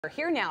We're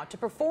here now to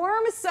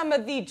perform some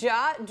of the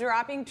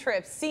jaw-dropping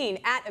trips seen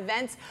at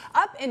events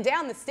up and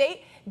down the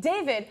state.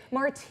 David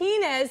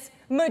Martinez,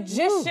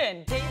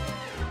 magician.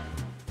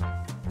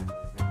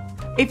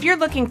 If you're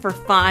looking for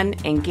fun,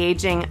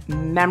 engaging,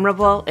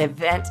 memorable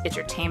event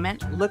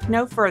entertainment, look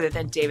no further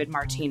than David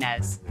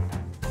Martinez.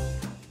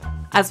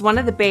 As one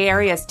of the Bay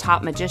Area's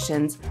top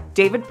magicians,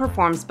 David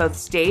performs both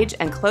stage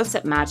and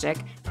close-up magic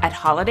at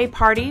holiday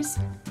parties,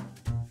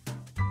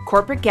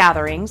 corporate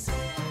gatherings,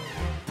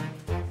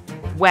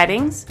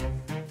 weddings,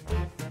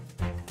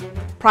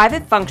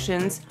 private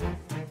functions,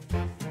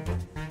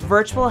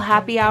 virtual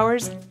happy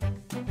hours,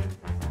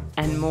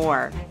 and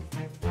more.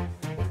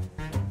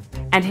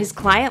 And his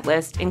client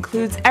list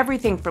includes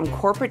everything from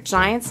corporate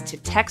giants to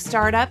tech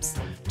startups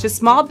to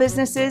small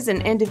businesses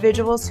and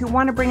individuals who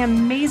want to bring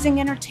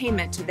amazing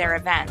entertainment to their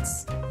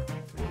events.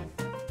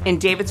 In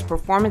David's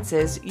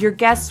performances, your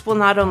guests will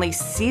not only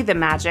see the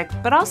magic,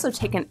 but also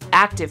take an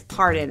active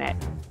part in it.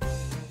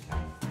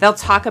 They'll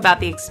talk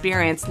about the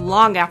experience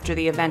long after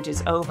the event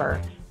is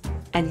over,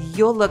 and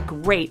you'll look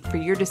great for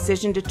your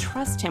decision to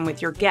trust him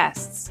with your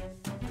guests.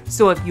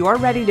 So if you're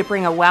ready to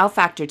bring a wow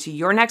factor to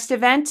your next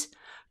event,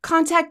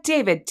 contact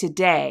David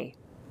today.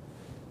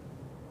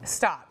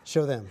 Stop.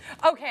 Show them.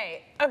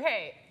 Okay.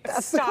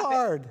 That's Stop the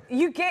card.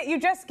 You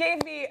just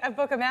gave me a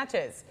book of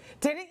matches,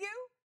 didn't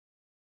you?